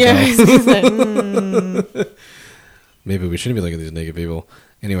naked people. Yeah, though. I was gonna say, Maybe we shouldn't be looking at these naked people.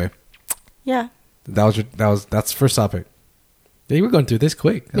 Anyway, yeah. that's the first topic. Yeah, we're going through this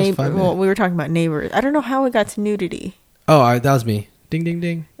quick. That was 5 minutes. Well, we were talking about neighbors. I don't know how we got to nudity. Oh, that was me. Ding, ding,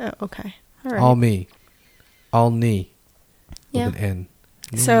 ding. Oh, okay. All right. All me. All knee. Yeah. With an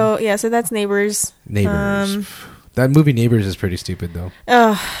N. So that's Neighbors. Neighbors. That movie Neighbors is pretty stupid though.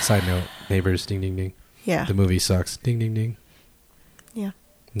 Side note, Neighbors, ding ding ding. Yeah. The movie sucks. Ding ding ding. Yeah.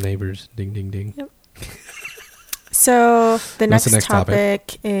 Neighbors, ding ding ding. Yep. So the What's next, the next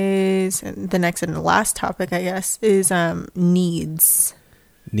topic is, and the next and the last topic, I guess, is needs.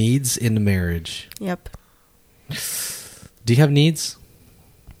 Needs in marriage. Yep. Do you have needs?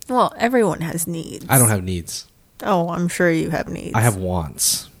 Well, everyone has needs. I don't have needs. Oh, I'm sure you have needs. I have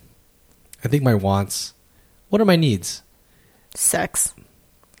wants. I think my wants. What are my needs? sex.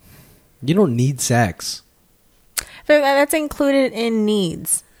 You don't need sex. So that's included in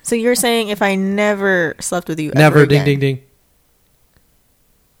needs. So you're saying if I never slept with you, Never. ever Ding again, ding ding.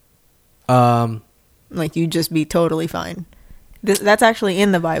 like you'd just be totally fine. That's actually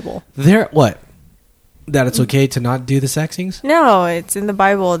in the Bible. What? That it's okay to not do the sexings? No, it's in the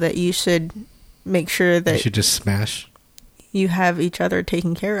Bible that you should make sure You that should just smash. you have each other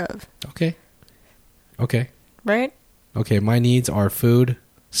taken care of, Okay. Okay. right? Okay, my needs are food,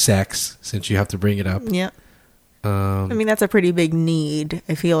 sex, since you have to bring it up. Yeah. I mean, that's a pretty big need,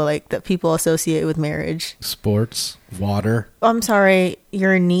 I feel like, that people associate with marriage. Sports, water. I'm sorry,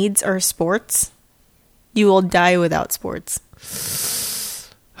 your needs are sports? You will die without sports.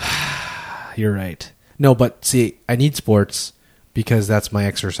 You're right. No, but see, I need sports because that's my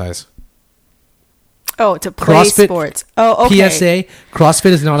exercise. Oh, to play CrossFit, sports. Oh, okay. PSA,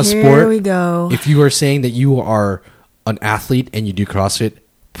 CrossFit is not a Here sport. we go. If you are saying that you are an athlete and you do CrossFit,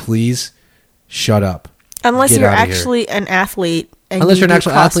 please shut up. Unless Get you're outta here. actually an athlete and Unless you you're an do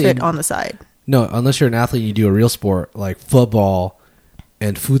actual CrossFit athlete and- on the side. No, unless you're an athlete and you do a real sport like football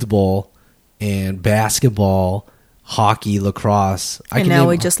and football and basketball, hockey, lacrosse. And now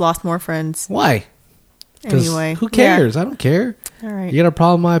we just lost more friends. Why? 'Cause Anyway. who cares? I don't care. Yeah. All right. You got a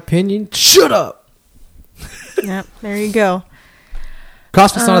problem with my opinion? Shut up. Yep. There you go.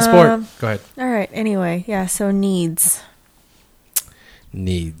 CrossFit's not a sport. Go ahead. All right. Anyway. Yeah. So needs.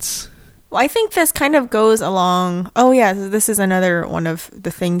 Needs. Well, I think this kind of goes along. Oh, yeah. This is another one of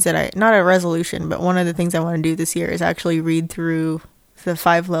the things that not a resolution, but one of the things I want to do this year is actually read through the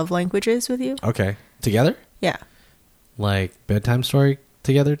 5 love languages with you. Okay. Together? Yeah. Like bedtime story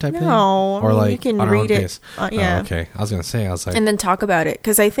together type thing? No, I Or mean, like you can on our own read it, pace? yeah. Oh, okay. I was going to say, I was like, And then talk about it.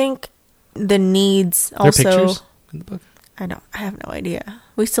 Because I think the needs are there also. pictures in the book? I have no idea.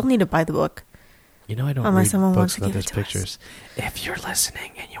 We still need to buy the book. You know, I don't Unless read someone books wants to without give there's it to us. pictures. If you're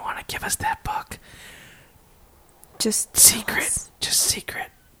listening and you want to give us that book, Just secret. us. Just secret.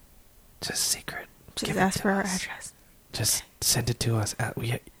 Just secret. Just Give it ask to for our us. address. Just send it to us.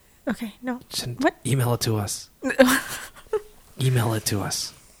 Okay. No. Send, What? Email it to us. Email it to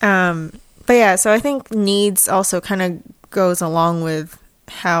us. But yeah, so I think needs also kind of goes along with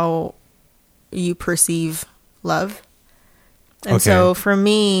how you perceive love. And Okay. so for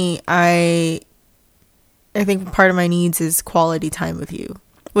me, I think part of my needs is quality time with you,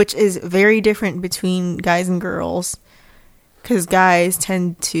 which is very different between guys and girls, because guys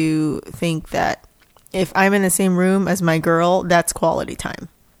tend to think that if I'm in the same room as my girl, that's quality time.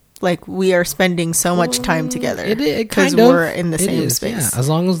 Like, we are spending so much time together because we're in the same space. Yeah. As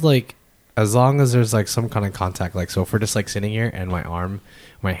long as there's like some kind of contact, like, so if we're just like sitting here and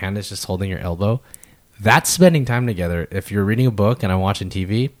my hand is just holding your elbow, that's spending time together. If you're reading a book and I'm watching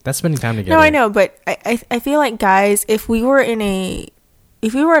TV, that's spending time together. No, I know, but I feel like guys, if we were at a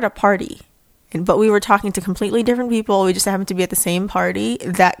party, but we were talking to completely different people, we just happened to be at the same party,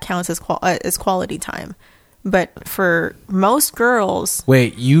 that counts as quality time. But for most girls,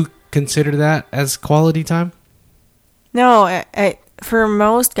 Wait, you consider that as quality time? no, for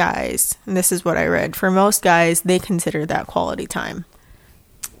most guys, and this is what I read, for most guys, they consider that quality time.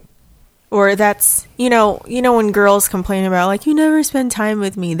 Or that's, when girls complain about, like, you never spend time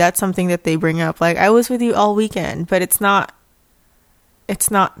with me, that's something that they bring up. Like, I was with you all weekend, but it's not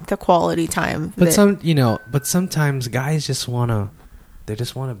the quality time. But sometimes guys just wanna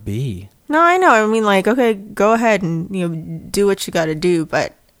be. No, I know. I mean, like, okay, go ahead and, do what you got to do.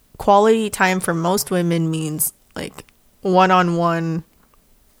 But quality time for most women means, like, one-on-one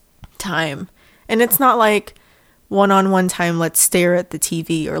time. And it's not like one-on-one time, let's stare at the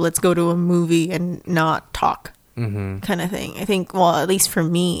TV or let's go to a movie and not talk kind of thing. I think, well, at least for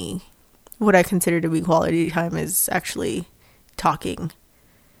me, what I consider to be quality time is actually talking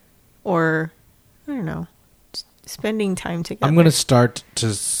or, I don't know, spending time together. I'm gonna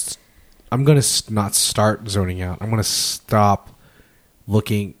not start zoning out. I'm gonna stop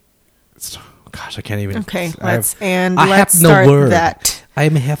looking. Gosh, I can't even. Okay, I let's have start no word. that. I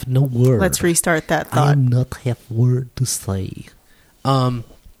have no word. Let's restart that I thought. do not have word to say. I'm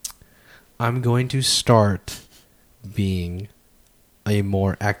going to start being a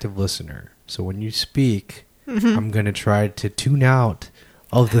more active listener. So when you speak, I'm going to try to tune out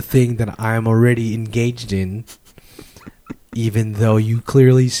of the thing that I'm already engaged in, even though you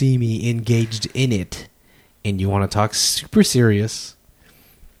clearly see me engaged in it, and you want to talk super serious.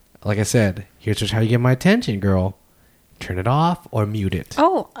 Like I said, here's just how you get my attention, girl. Turn it off or mute it.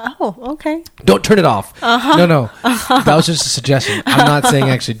 Oh, okay. Don't turn it off. No. That was just a suggestion. I'm not saying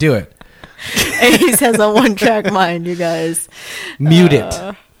actually do it. Ace has a one-track mind, you guys. Mute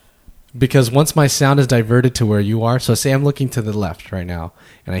it. Because once my sound is diverted to where you are, so say I'm looking to the left right now,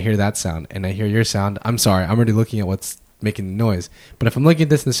 and I hear that sound, and I hear your sound, I'm sorry, I'm already looking at what's making the noise. But if I'm looking at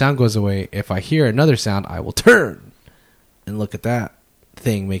this and the sound goes away, if I hear another sound, I will turn and look at that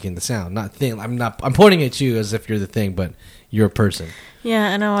thing making the sound. I'm pointing at you as if you're the thing, but you're a person. Yeah,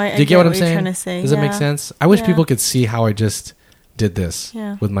 I know. I Do you get what I'm you're saying? trying to say. Does it make Yeah. sense? I wish Yeah. people could see how I just did this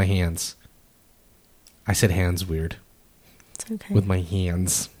Yeah. with my hands. I said hands weird. It's okay. With my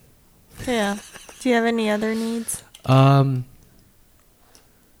hands. Yeah. Do you have any other needs?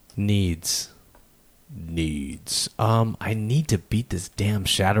 Needs. I need to beat this damn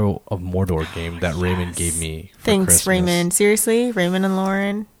Shadow of Mordor game that Raymond gave me for Thanks, Christmas. Raymond. Seriously, Raymond and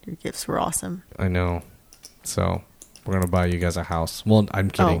Lauren, your gifts were awesome. I know. So we're gonna buy you guys a house. Well, I'm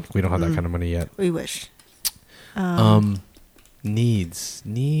kidding. Oh. We don't have that kind of money yet. We wish.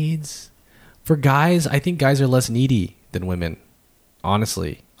 Needs. For guys, I think guys are less needy than women.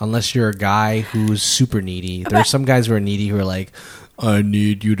 Honestly, unless you're a guy who's super needy. There are some guys who are needy who are like, I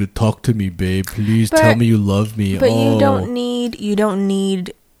need you to talk to me, babe. Please tell me you love me. But you don't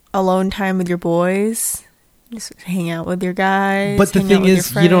need alone time with your boys. Just hang out with your guys. But the hang out thing with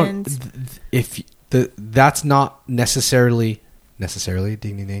is, your you don't. friends. That's not necessarily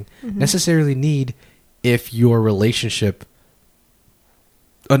ding ding ding necessarily need if your relationship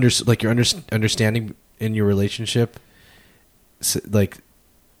understanding in your relationship, like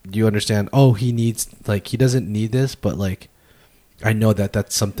you understand. Oh, he needs, like, he doesn't need this, but like I know that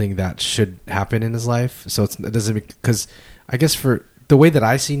that's something that should happen in his life. So it doesn't, because I guess for the way that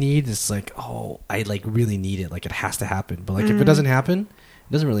I see need, it's like, oh, I like really need it, like it has to happen. But like if it doesn't happen,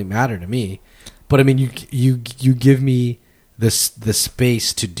 it doesn't really matter to me. But I mean, you give me the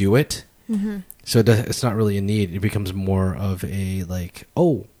space to do it, so it's not really a need. It becomes more of a like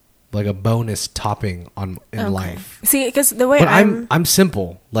a bonus topping in life. See, because the way But I'm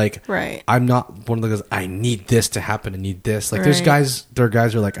simple. Like, Right. I'm not one of those. I need this to happen. I need this. Like, there are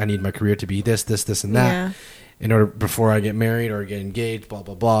guys who are like, I need my career to be this, and that. Yeah. In order before I get married or get engaged, blah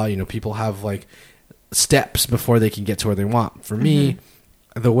blah blah. You know, people have like steps before they can get to where they want. For me,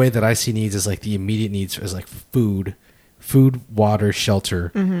 the way that I see needs is like the immediate needs is like food, food, water,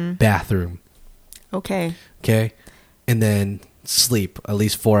 shelter, Mm-hmm. bathroom. Okay. Okay, and then sleep at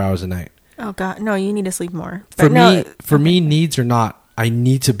least 4 hours a night. Oh God, no! You need to sleep more. For But no, me, needs or not, I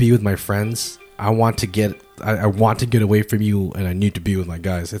need to be with my friends. I want to get away from you, and I need to be with my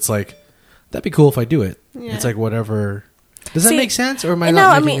guys. It's like that'd be cool if I do it. Yeah. It's like whatever. Does that See, make sense, or am I no,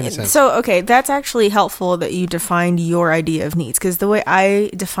 not I making mean, any sense? so okay, that's actually helpful that you defined your idea of needs, because the way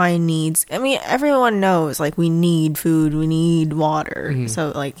I define needs, I mean, everyone knows like we need food, we need water. Mm-hmm.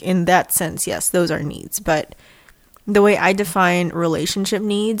 So like in that sense, yes, those are needs. But the way I define relationship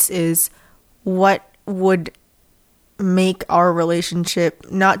needs is what would make our relationship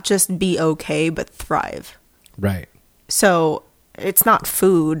not just be okay but thrive. Right. So it's not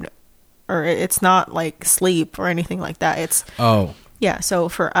food, or it's not like sleep or anything like that. It's Oh, yeah. So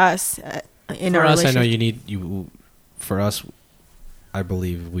for us, in for our us, I relationship, know you need you. For us, I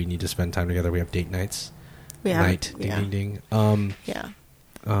believe we need to spend time together. We have date nights. we have, Night. Ding yeah, ding ding. yeah,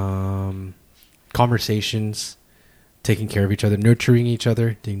 Conversations, taking care of each other, nurturing each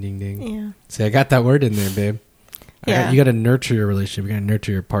other. Ding ding ding. yeah, See, I got that word in there, babe. Yeah. You got to nurture your relationship. You got to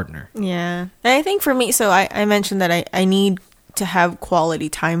nurture your partner. yeah. And I think for me, so I mentioned that I need to have quality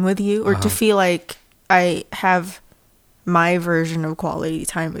time with you, or to feel like I have my version of quality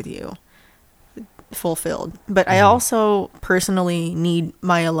time with you fulfilled. But I also personally need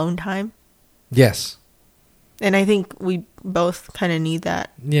my alone time. Yes. And I think we both kind of need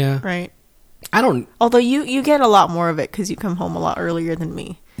that, Yeah. right? I don't. Although you get a lot more of it because you come home a lot earlier than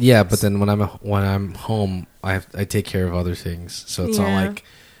me. Yeah, but then when I'm home, I take care of other things. So it's Yeah. not like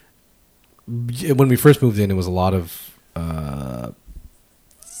when we first moved in, it was a lot of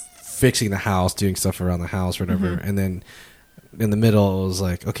fixing the house, doing stuff around the house, or whatever. Mm-hmm. And then in the middle, it was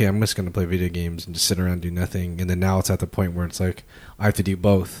like, okay, I'm just gonna play video games and just sit around and do nothing. And then now it's at the point where it's like I have to do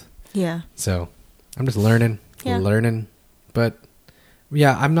both. Yeah. So I'm just learning. Yeah. But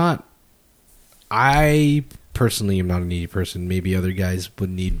yeah, I'm not. I personally am not a needy person. Maybe other guys would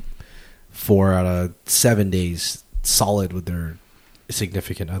need 4 out of 7 days solid with their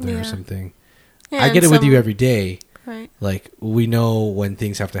significant other or Yeah. something. Yeah, I get it and with you some- every day. Right. Like we know when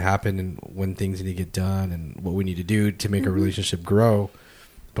things have to happen and when things need to get done and what we need to do to make our relationship grow.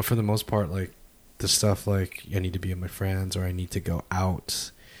 But for the most part, like the stuff like I need to be with my friends, or I need to go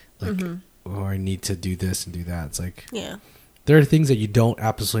out, like or I need to do this and do that. It's like Yeah. there are things that you don't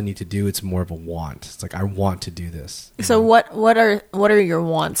absolutely need to do. It's more of a want. It's like I want to do this. you So know? what are your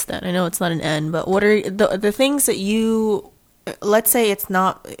wants then? I know it's not an end, but what are the things that you, let's say it's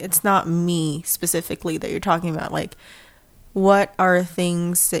not me specifically that you're talking about, like what are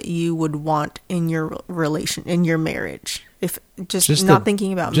things that you would want in your in your marriage? If just not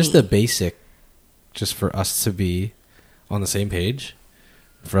thinking about just me. the basic, just for us to be on the same page,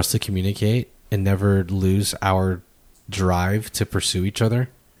 for us to communicate and never lose our drive to pursue each other.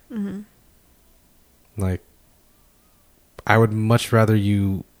 Mm-hmm. Like, I would much rather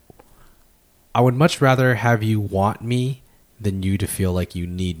have you want me than you to feel like you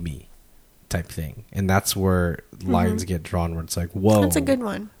need me, type thing. And that's where lines get drawn, where it's like, whoa, That's a good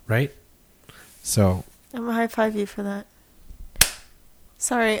one. right? So I'm gonna high five you for that.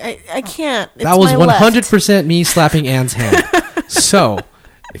 Sorry, I can't. It's that was my left. 100% me slapping Anne's hand. So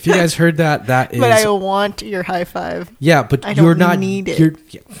if you guys heard that, that is. But I want your high five. Yeah, but I you're don't not. need it.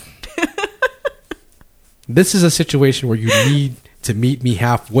 This is a situation where you need to meet me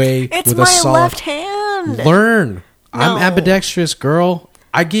halfway It's with my a solid. left hand. Learn. I'm No. ambidextrous, girl.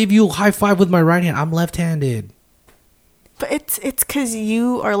 I gave you a high five with my right hand. I'm left-handed. But it's because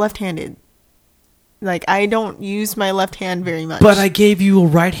you are left-handed. Like, I don't use my left hand very much. But I gave you a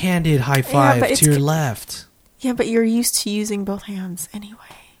right-handed high but five it's to your c- left. Yeah, but you're used to using both hands anyway.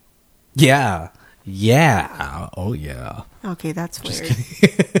 Yeah. Yeah. Oh, yeah. Okay, that's weird.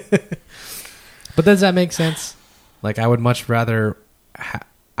 But does that make sense? Like, I would much rather.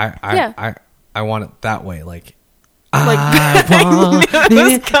 Yeah. I want it that way. Like, Like, I want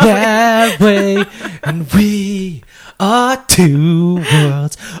it that way, and we are two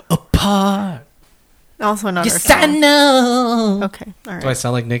worlds apart. Also not our Yes, I song. know. Okay, all right. Do I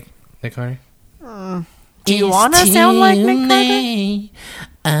sound like Nick Carter? Do you want to sound like Nick Carter?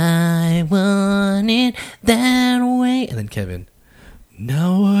 I want it that way. And then Kevin.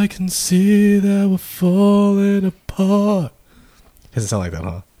 Now I can see that we're falling apart. Doesn't sound like that,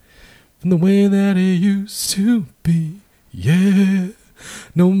 huh? From the way that it used to be, yeah.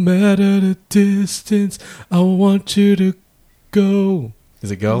 No matter the distance, I want you to go.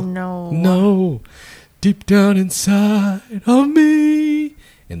 Does it go? No. No. Deep down inside of me.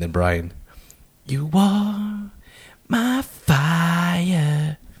 And then Brian, you are my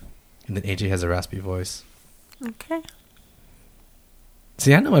fire. And then AJ has a raspy voice. Okay.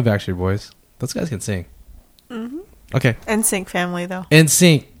 See, I know my Backstreet Boys. Those guys can sing. Mm-hmm. Okay. NSYNC family though.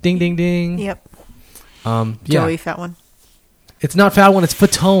 NSYNC. Ding, ding, ding. Yep. Yeah. Joey Fat One. It's not Fat One. It's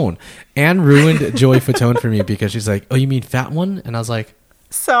Fatone. Anne ruined Joey Fatone for me because she's like, "Oh, you mean Fat One?" And I was like,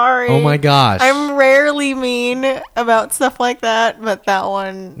 Sorry. "Oh my gosh." I'm rarely mean about stuff like that, but that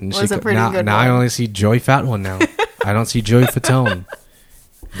one And was a pretty good now one. I only see Joey Fat One now. I don't see Joey Fatone,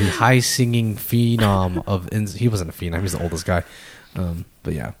 the high singing phenom of. He wasn't a phenom. He's the oldest guy.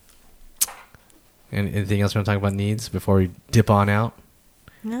 But yeah. Anything else you want to talk about needs before we dip on out?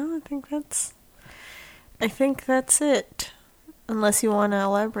 No, I think that's it. Unless you want to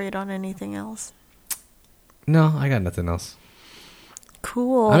elaborate on anything else. No, I got nothing else.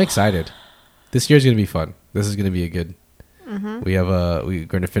 Cool. I'm excited. This year's gonna be fun. This is gonna be a good. Mm-hmm. We're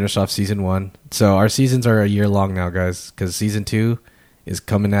going to finish off season 1. So our seasons are a year long now, guys, because season 2 is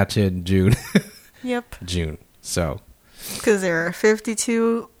coming at you in June. Yep. June. So Because there are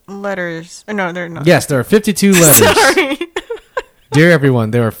 52 letters. No, they're not. yes, there are 52 letters. Sorry. Dear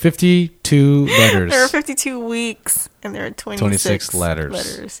everyone, there are 52 letters. There are 52 weeks, and there are 26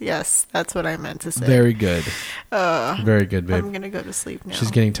 letters. Yes, that's what I meant to say. Very good. Very good, babe. I'm going to go to sleep now.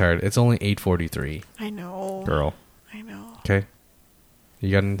 She's getting tired. It's only 8:43, I know. girl. I know. Okay.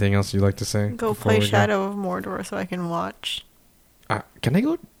 You got anything else you'd like to say? Go before play we Shadow of Mordor so I can watch. Can I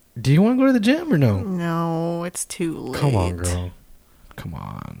go? Do you want to go to the gym or no? No, it's too late. Come on, girl. Come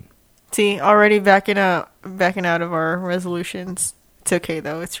on. See, already backing out of our resolutions. It's okay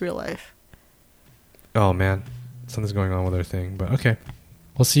though. It's real life. Oh man, something's going on with our thing, but okay.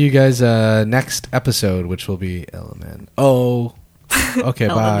 We'll see you guys next episode, which will be LMNO. Okay,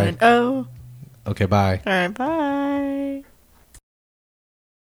 bye. Oh. Okay, bye. All right, bye.